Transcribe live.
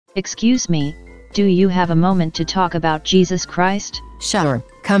Excuse me, do you have a moment to talk about Jesus Christ? Sure,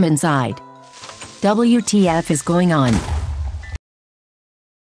 come inside. WTF is going on?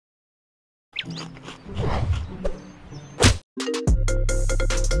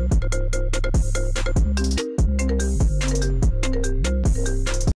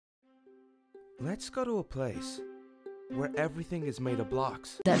 Let's go to a place where everything is made of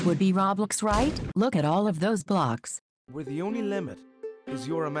blocks. That would be Roblox, right? Look at all of those blocks. Where the only limit is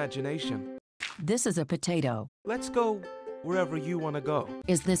your imagination. This is a potato. Let's go wherever you want to go.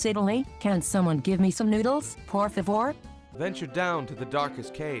 Is this Italy? Can someone give me some noodles, por favor? Venture down to the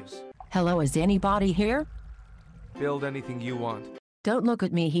darkest caves. Hello, is anybody here? Build anything you want. Don't look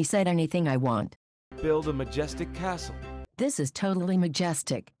at me, he said anything I want. Build a majestic castle. This is totally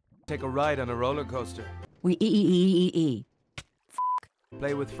majestic. Take a ride on a roller coaster.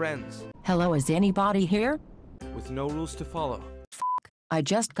 Play with friends. Hello, is anybody here? With no rules to follow. I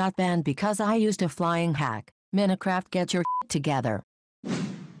just got banned because I used a flying hack. Minecraft, get your together.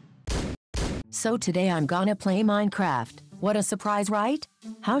 So today I'm gonna play Minecraft. What a surprise, right?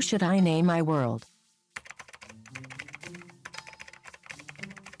 How should I name my world?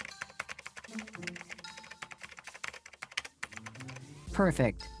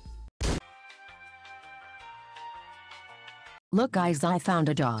 Perfect. Look guys, I found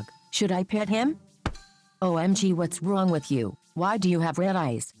a dog. Should I pet him? OMG, what's wrong with you? Why do you have red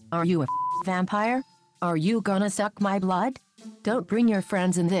eyes? Are you a vampire? Are you gonna suck my blood? Don't bring your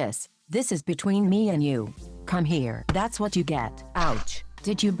friends in this. This is between me and you. Come here. That's what you get. Ouch.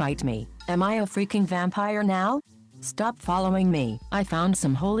 Did you bite me? Am I a freaking vampire now? Stop following me. I found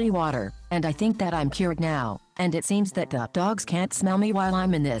some holy water, and I think that I'm cured now. And it seems that the dogs can't smell me while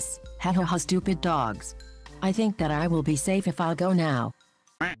I'm in this. Ha, stupid dogs. I think that I will be safe if I'll go now.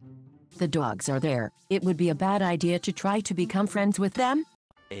 The dogs are there. It would be a bad idea to try to become friends with them.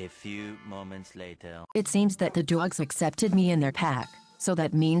 A few moments later. It seems that the dogs accepted me in their pack, so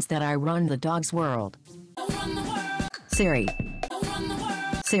that means that I run the dog's world. Siri.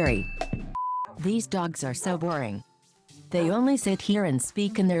 Siri. These dogs are so boring. They only sit here and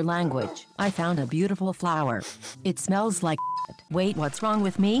speak in their language. I found a beautiful flower. It smells like Wait, what's wrong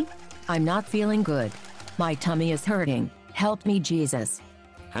with me? I'm not feeling good. My tummy is hurting. Help me, Jesus.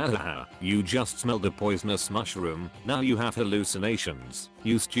 Haha, you just smelled a poisonous mushroom, now you have hallucinations,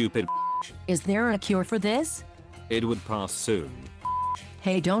 you stupid. Is there a cure for this? It would pass soon.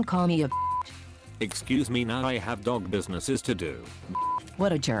 Hey, don't call me a. Excuse me, now I have dog businesses to do.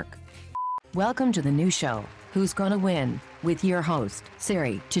 What a jerk. Welcome to the new show, Who's Gonna Win? With your host,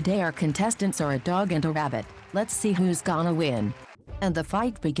 Siri. Today our contestants are a dog and a rabbit. Let's see who's gonna win. And the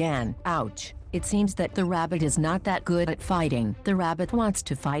fight began. Ouch. It seems that the rabbit is not that good at fighting. The rabbit wants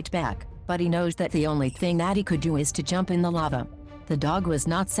to fight back, but he knows that the only thing that he could do is to jump in the lava. The dog was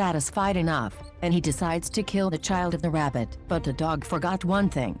not satisfied enough, and he decides to kill the child of the rabbit. But the dog forgot one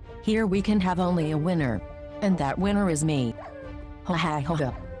thing. Here we can have only a winner. And that winner is me.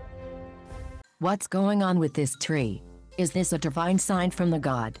 Ha. What's going on with this tree? Is this a divine sign from the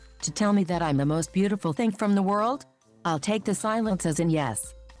god, to tell me that I'm the most beautiful thing from the world? I'll take the silence as in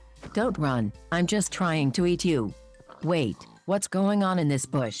yes. Don't run, I'm just trying to eat you. Wait, what's going on in this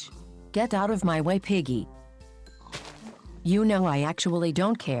bush? Get out of my way, piggy. You know I actually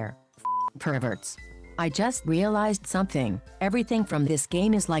don't care. Perverts. I just realized something. Everything from this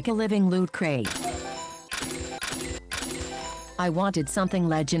game is like a living loot crate. I wanted something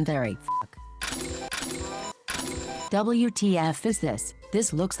legendary. WTF is this?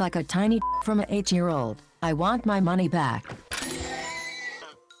 This looks like a tiny from an 8-year-old. I want my money back.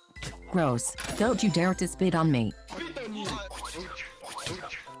 Gross. Don't you dare to spit on me.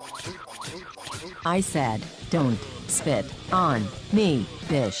 I said, don't spit on me,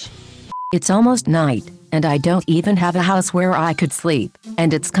 bish. It's almost night, and I don't even have a house where I could sleep,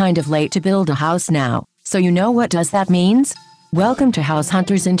 and it's kind of late to build a house now, so you know what does that means? Welcome to House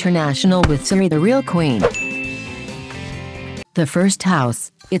Hunters International with Siri the real queen. The first house,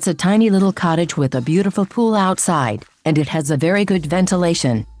 it's a tiny little cottage with a beautiful pool outside, and it has a very good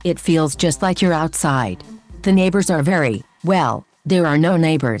ventilation. It feels just like you're outside. The neighbors are very, well, there are no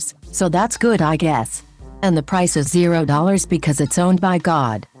neighbors, so that's good I guess. And the price is $0 because it's owned by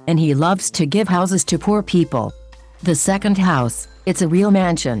God, and he loves to give houses to poor people. The second house, it's a real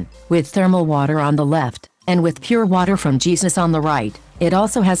mansion, with thermal water on the left, and with pure water from Jesus on the right. It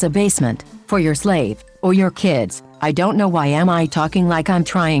also has a basement, for your slave, or your kids. I don't know why am I talking like I'm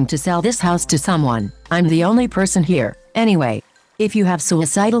trying to sell this house to someone. I'm the only person here. Anyway, if you have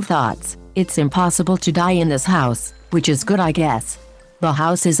suicidal thoughts, it's impossible to die in this house, which is good I guess. The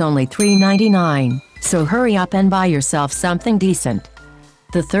house is only $3.99, so hurry up and buy yourself something decent.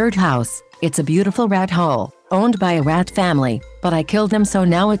 The third house, it's a beautiful rat hole, owned by a rat family, but I killed them so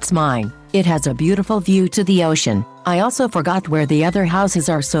now it's mine. It has a beautiful view to the ocean. I also forgot where the other houses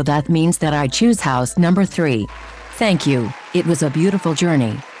are, so that means that I choose house number 3. Thank you, it was a beautiful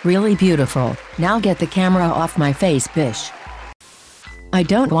journey, really beautiful. Now get the camera off my face, bish. I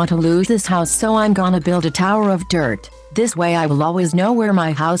don't want to lose this house, so I'm gonna build a tower of dirt. This way I will always know where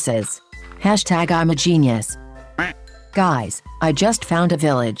my house is. Hashtag I'm a genius. Guys, I just found a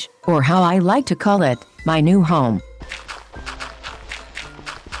village, or how I like to call it, my new home.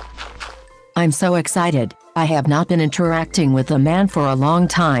 I'm so excited. I have not been interacting with the man for a long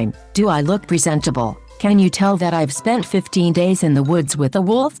time. Do I look presentable? Can you tell that I've spent 15 days in the woods with a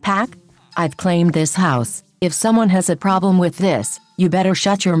wolf pack? I've claimed this house. If someone has a problem with this, you better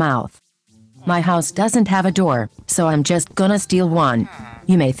shut your mouth. My house doesn't have a door, so I'm just gonna steal one.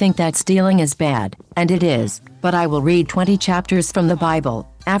 You may think that stealing is bad, and it is, but I will read 20 chapters from the Bible.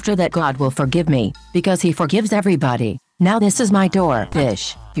 After that God will forgive me, because he forgives everybody. Now this is my door,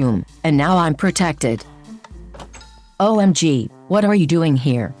 bish, and now I'm protected. OMG, what are you doing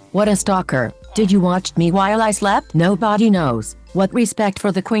here? What a stalker. Did you watch me while I slept? Nobody knows what respect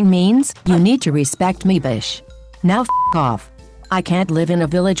for the queen means. You need to respect me, bish. Now f*** off. I can't live in a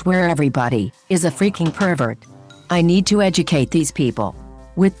village where everybody is a freaking pervert. I need to educate these people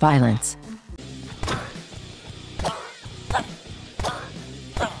with violence.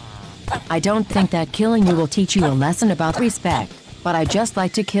 I don't think that killing you will teach you a lesson about respect, but I just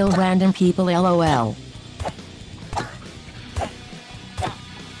like to kill random people, lol.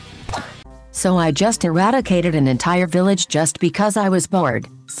 So I just eradicated an entire village just because I was bored.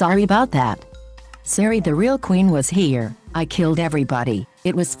 Sorry about that. Siri, the real queen, was here. I killed everybody.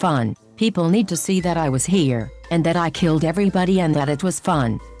 It was fun. People need to see that I was here, and that I killed everybody and that it was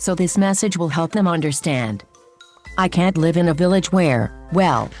fun, so this message will help them understand. I can't live in a village where,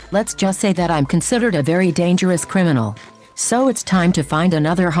 well, let's just say that I'm considered a very dangerous criminal. So it's time to find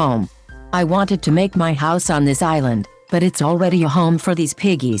another home. I wanted to make my house on this island, but it's already a home for these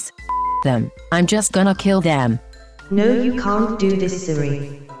piggies. Them. I'm just gonna kill them. No, you can't do this,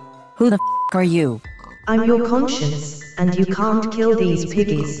 Siri. Who the are you? I'm your conscience, and you can't kill these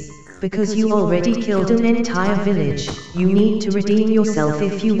piggies, because you already killed an entire village. You need to redeem yourself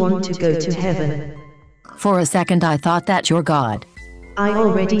if you want to go to heaven. For a second I thought that you're God. I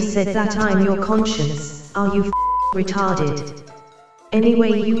already said that I'm your conscience. Are you retarded?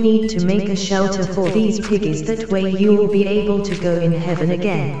 Anyway, you need to make a shelter for these piggies, that way you will be able to go in heaven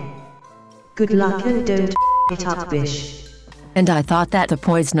again. Good luck and don't it up, bish. And I thought that the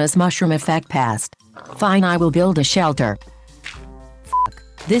poisonous mushroom effect passed. Fine, I will build a shelter.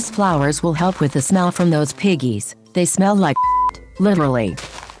 This flowers will help with the smell from those piggies. They smell like literally.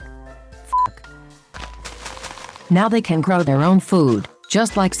 Now they can grow their own food,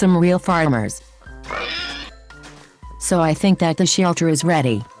 just like some real farmers. So I think that the shelter is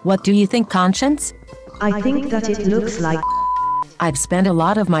ready. What do you think, Conscience? I think that it looks like I've spent a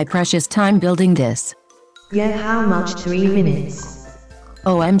lot of my precious time building this. Yeah, how much? 3 minutes.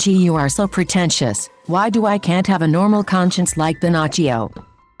 OMG, you are so pretentious. Why do I can't have a normal conscience like Pinocchio?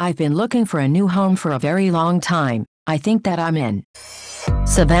 I've been looking for a new home for a very long time. I think that I'm in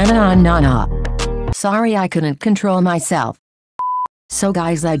Savannah on Nana. Sorry, I couldn't control myself. So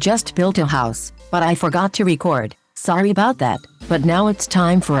guys, I just built a house, but I forgot to record. Sorry about that, but now it's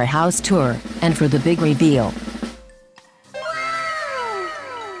time for a house tour, and for the big reveal.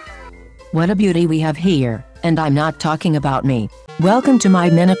 What a beauty we have here, and I'm not talking about me. Welcome to my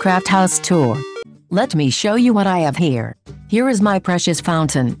Minecraft house tour. Let me show you what I have here. Here is my precious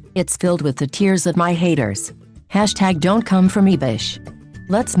fountain. It's filled with the tears of my haters. Hashtag don't come for me, bish.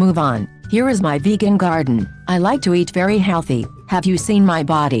 Let's move on. Here is my vegan garden. I like to eat very healthy. Have you seen my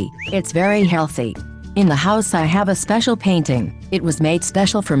body? It's very healthy. In the house I have a special painting. It was made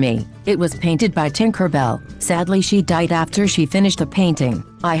special for me. It was painted by Tinkerbell. Sadly, she died after she finished the painting.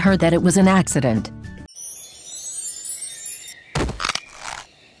 I heard that it was an accident.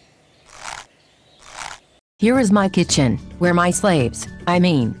 Here is my kitchen, where my slaves,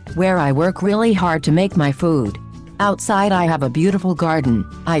 where I work really hard to make my food. Outside I have a beautiful garden.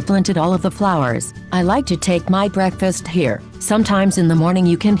 I planted all of the flowers. I like to take my breakfast here. Sometimes in the morning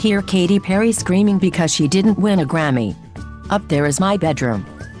you can hear Katy Perry screaming because she didn't win a Grammy. Up there is my bedroom.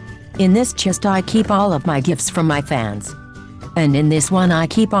 In this chest I keep all of my gifts from my fans. And in this one I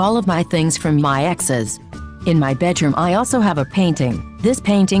keep all of my things from my exes. In my bedroom I also have a painting. This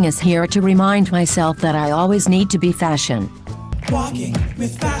painting is here to remind myself that I always need to be fashion. Walking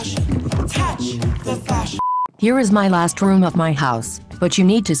with fashion. Touch the fashion. Here is my last room of my house, but you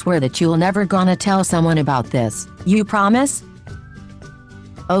need to swear that you'll never gonna tell someone about this. You promise?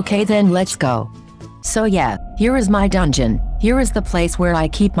 Okay then let's go. So yeah, here is my dungeon. Here is the place where I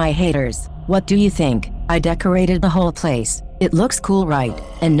keep my haters. What do you think? I decorated the whole place. It looks cool, right?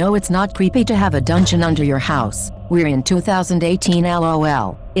 And no, it's not creepy to have a dungeon under your house. We're in 2018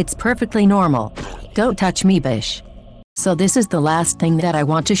 LOL. It's perfectly normal. Don't touch me, bish. So this is the last thing that I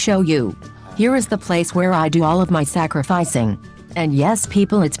want to show you. Here is the place where I do all of my sacrificing. And yes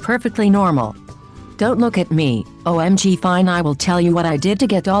people, it's perfectly normal. Don't look at me. OMG fine, I will tell you what I did to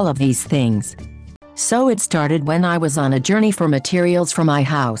get all of these things. So it started when I was on a journey for materials for my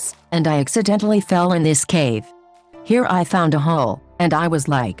house, and I accidentally fell in this cave. Here I found a hole, and I was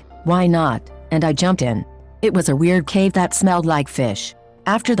like, why not? And I jumped in. It was a weird cave that smelled like fish.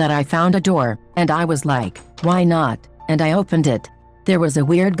 After that I found a door, and I was like, why not? And I opened it. There was a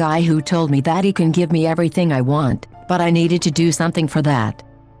weird guy who told me that he can give me everything I want, but I needed to do something for that.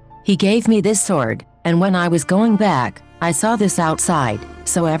 He gave me this sword, and when I was going back, I saw this outside,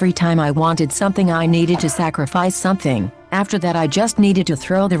 so every time I wanted something I needed to sacrifice something. After that I just needed to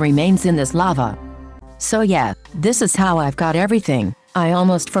throw the remains in this lava. So yeah, this is how I've got everything. I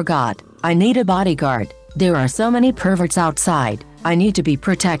almost forgot. I need a bodyguard. There are so many perverts outside. I need to be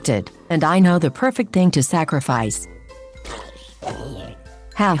protected, and I know the perfect thing to sacrifice.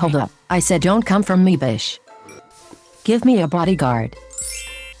 Ha, hold up. I said don't come from me, bish. Give me a bodyguard.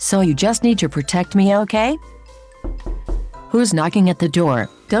 So you just need to protect me, okay? Who's knocking at the door?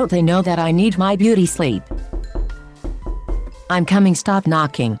 Don't they know that I need my beauty sleep? I'm coming, stop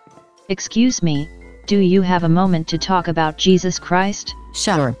knocking. Excuse me, do you have a moment to talk about Jesus Christ?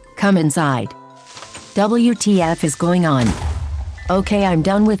 Sure, come inside. WTF is going on? Okay, I'm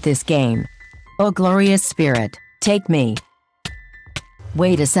done with this game. Oh glorious spirit, take me.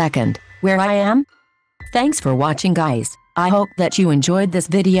 Wait a second, where I am? Thanks for watching guys. I hope that you enjoyed this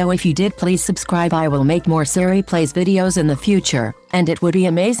video. If you did, please subscribe. I will make more Siri Plays videos in the future, and it would be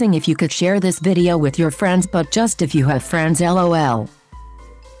amazing if you could share this video with your friends, but just if you have friends, LOL.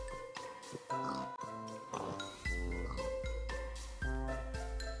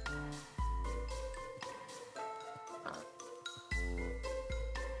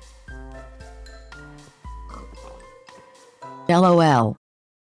 LOL.